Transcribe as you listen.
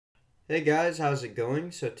Hey guys, how's it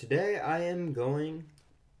going? So today I am going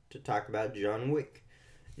to talk about John Wick.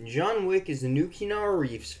 John Wick is the new Keanu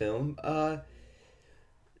Reeves film,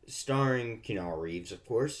 starring Keanu Reeves, of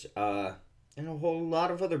course, and a whole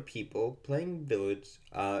lot of other people playing villains.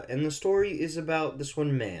 And the story is about this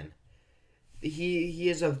one man. He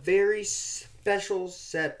has a very special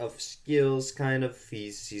set of skills. Kind of,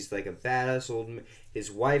 he's like a badass his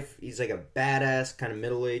wife. He's like a badass kind of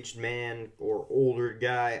middle aged man or older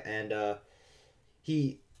guy, and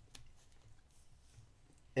he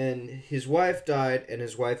and his wife died, and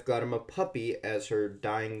his wife got him a puppy as her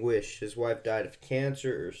dying wish. His wife died of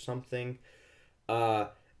cancer or something. Uh,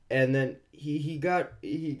 and then he got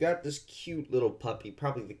this cute little puppy,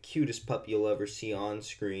 probably the cutest puppy you'll ever see on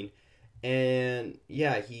screen. And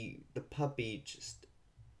yeah, the puppy just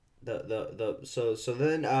so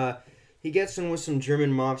then he gets in with some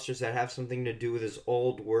German mobsters that have something to do with his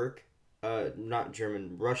old work. Not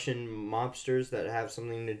German, Russian mobsters that have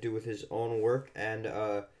something to do with his own work, and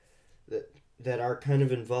that are kind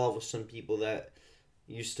of involved with some people that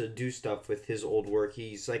used to do stuff with his old work.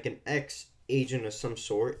 He's like an ex agent of some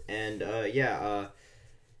sort, and Keanu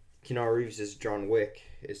Reeves is John Wick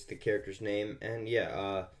is the character's name, and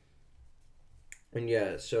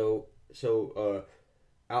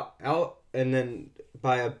out and then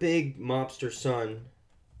by a big mobster son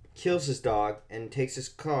kills his dog and takes his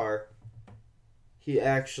car. He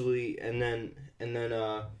actually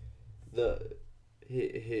the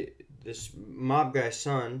this mob guy's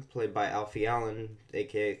son, played by Alfie Allen,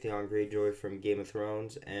 aka Theon Greyjoy from Game of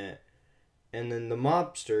Thrones, and then the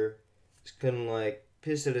mobster is kind of like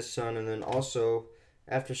pissed at his son, and then also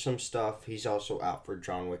after some stuff, he's also out for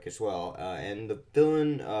John Wick as well. And the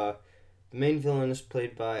villain, the main villain is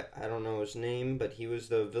played by, I don't know his name, but he was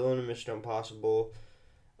the villain in Mission Impossible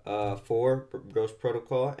 4, Ghost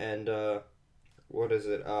Protocol, and what is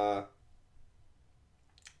it? Girl,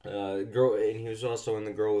 and he was also in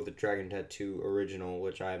the Girl with the Dragon Tattoo original,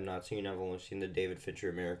 which I have not seen. I've only seen the David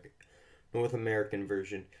Fincher North American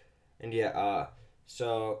version, and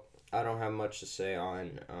so I don't have much to say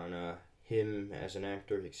on him as an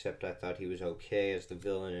actor, except I thought he was okay as the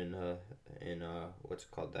villain in what's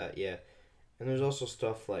it called that, yeah. And there's also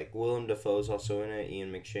stuff like Willem Dafoe's also in it,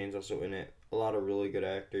 Ian McShane's also in it, a lot of really good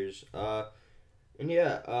actors,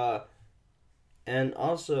 and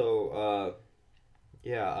also,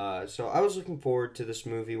 so I was looking forward to this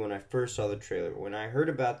movie when I first saw the trailer. When I heard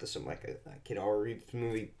about this, I'm like, Keanu Reeves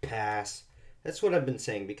movie, pass. That's what I've been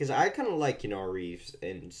saying, because I kind of like Keanu Reeves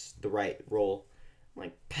in the right role. I'm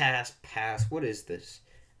like, pass, what is this?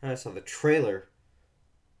 And I saw the trailer.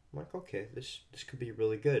 I'm like, okay, this could be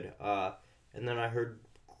really good. And then I heard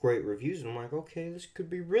great reviews, and I'm like, okay, this could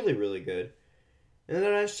be really, really good. And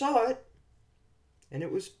then I saw it, and it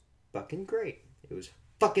was fucking great. It was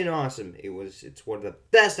fucking awesome. It's one of the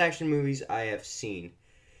best action movies I have seen.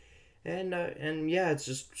 And yeah, it's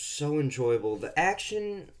just so enjoyable. The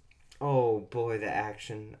action, oh boy, the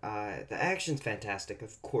action's fantastic.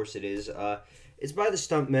 Of course it is. It's by the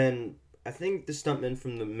stuntmen. I think the stuntmen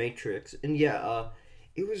from The Matrix. And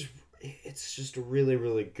it's just a really,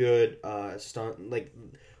 really good stunt. Like,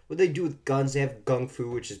 what they do with guns, they have gung fu,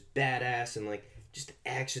 which is badass, and like just the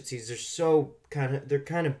action scenes. They're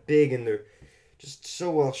kind of big, and they're just so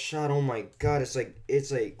well shot. Oh my god, it's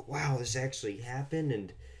like wow, this actually happened.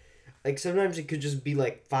 And like sometimes it could just be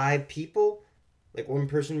like 5 people, like one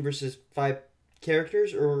person versus 5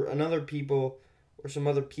 characters, or another people or some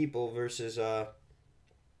other people versus or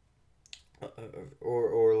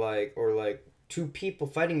like 2 people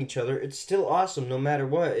fighting each other. It's still awesome no matter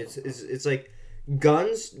what. It's like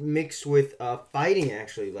guns mixed with fighting,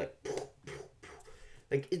 actually, like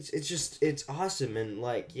it's awesome. And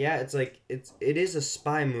like, yeah, it is a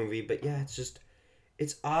spy movie, but yeah,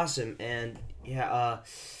 it's awesome. And I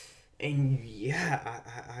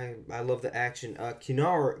love the action.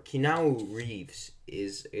 Keanu Reeves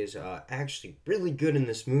is actually really good in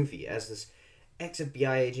this movie as this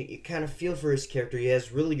ex-FBI agent. You kind of feel for his character. He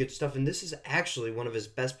has really good stuff, and this is actually one of his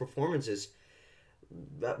best performances.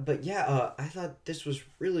 But I thought this was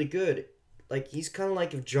really good. Like, he's kind of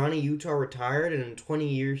like if Johnny Utah retired, and in 20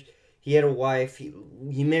 years he had a wife.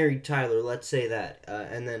 He married Tyler, let's say that,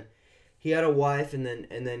 and then he had a wife, and then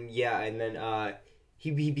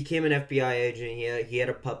he became an FBI agent. He had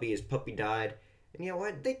a puppy. His puppy died, and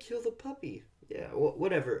why did they kill the puppy? Yeah,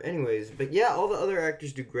 whatever. Anyways, but yeah, all the other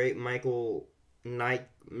actors do great. Michael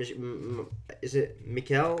Nyquist, is it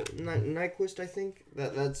Mikhail Nyquist? I think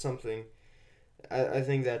that's something. I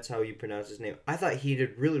think that's how you pronounce his name. I thought he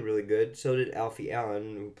did really, really good. So did Alfie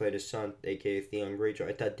Allen, who played his son, aka Theon Greyjoy.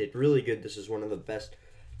 I thought did really good. This is one of the best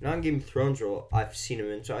non-Game of Thrones role I've seen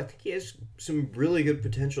him in. So I think he has some really good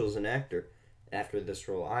potential as an actor after this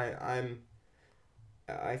role. I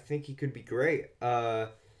think he could be great. Yeah.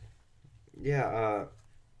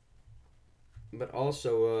 But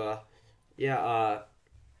also, yeah.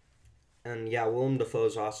 And yeah, Willem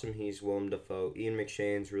Dafoe's awesome. He's Willem Dafoe. Ian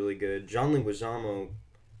McShane's really good. John Leguizamo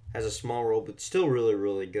has a small role, but still really,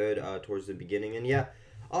 really good towards the beginning. And yeah,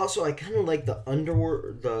 also I kind of like the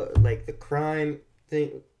underworld, the crime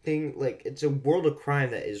thing. Like it's a world of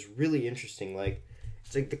crime that is really interesting. Like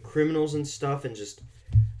it's like the criminals and stuff, and just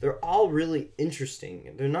they're all really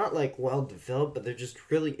interesting. They're not like well developed, but they're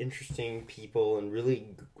just really interesting people and really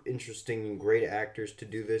interesting and great actors to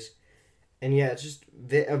do this. And yeah, it's just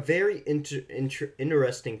a very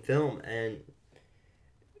interesting film, and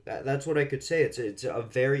that's what I could say. It's a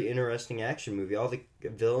very interesting action movie. All the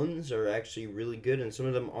villains are actually really good, and some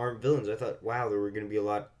of them aren't villains. I thought, wow, there were going to be a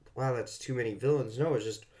lot. Wow, that's too many villains. No, it's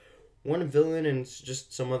just one villain and it's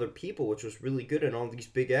just some other people, which was really good. And all these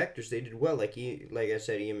big actors, they did well. Like I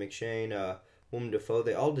said, Ian McShane, Willem Dafoe,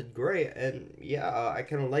 they all did great. And yeah, I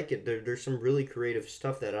kind of like it. There's some really creative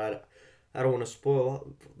stuff that I don't want to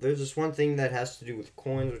spoil. There's this one thing that has to do with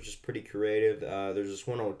coins, which is pretty creative. There's this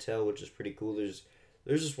one hotel, which is pretty cool. There's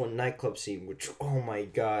this one nightclub scene, which, oh my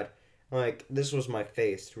god. Like, this was my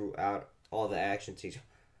face throughout all the action scenes.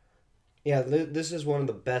 Yeah, this is one of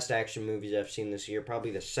the best action movies I've seen this year.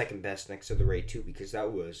 Probably the second best next to The Raid 2, because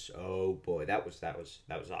that was, oh boy, that was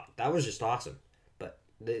just awesome. But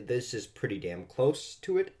this is pretty damn close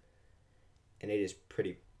to it, and it is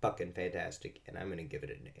pretty fucking fantastic, and I'm going to give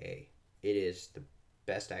it an A. It is the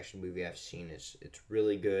best action movie I've seen. It's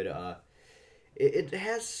really good. It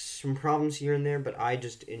has some problems here and there, but I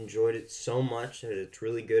just enjoyed it so much that it's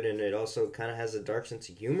really good, and it also kind of has a dark sense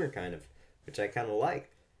of humor, kind of, which I kind of like.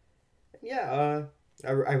 Yeah,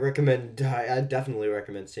 I recommend. I definitely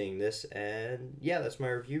recommend seeing this, and yeah, that's my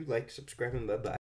review. Like, subscribe, and bye bye.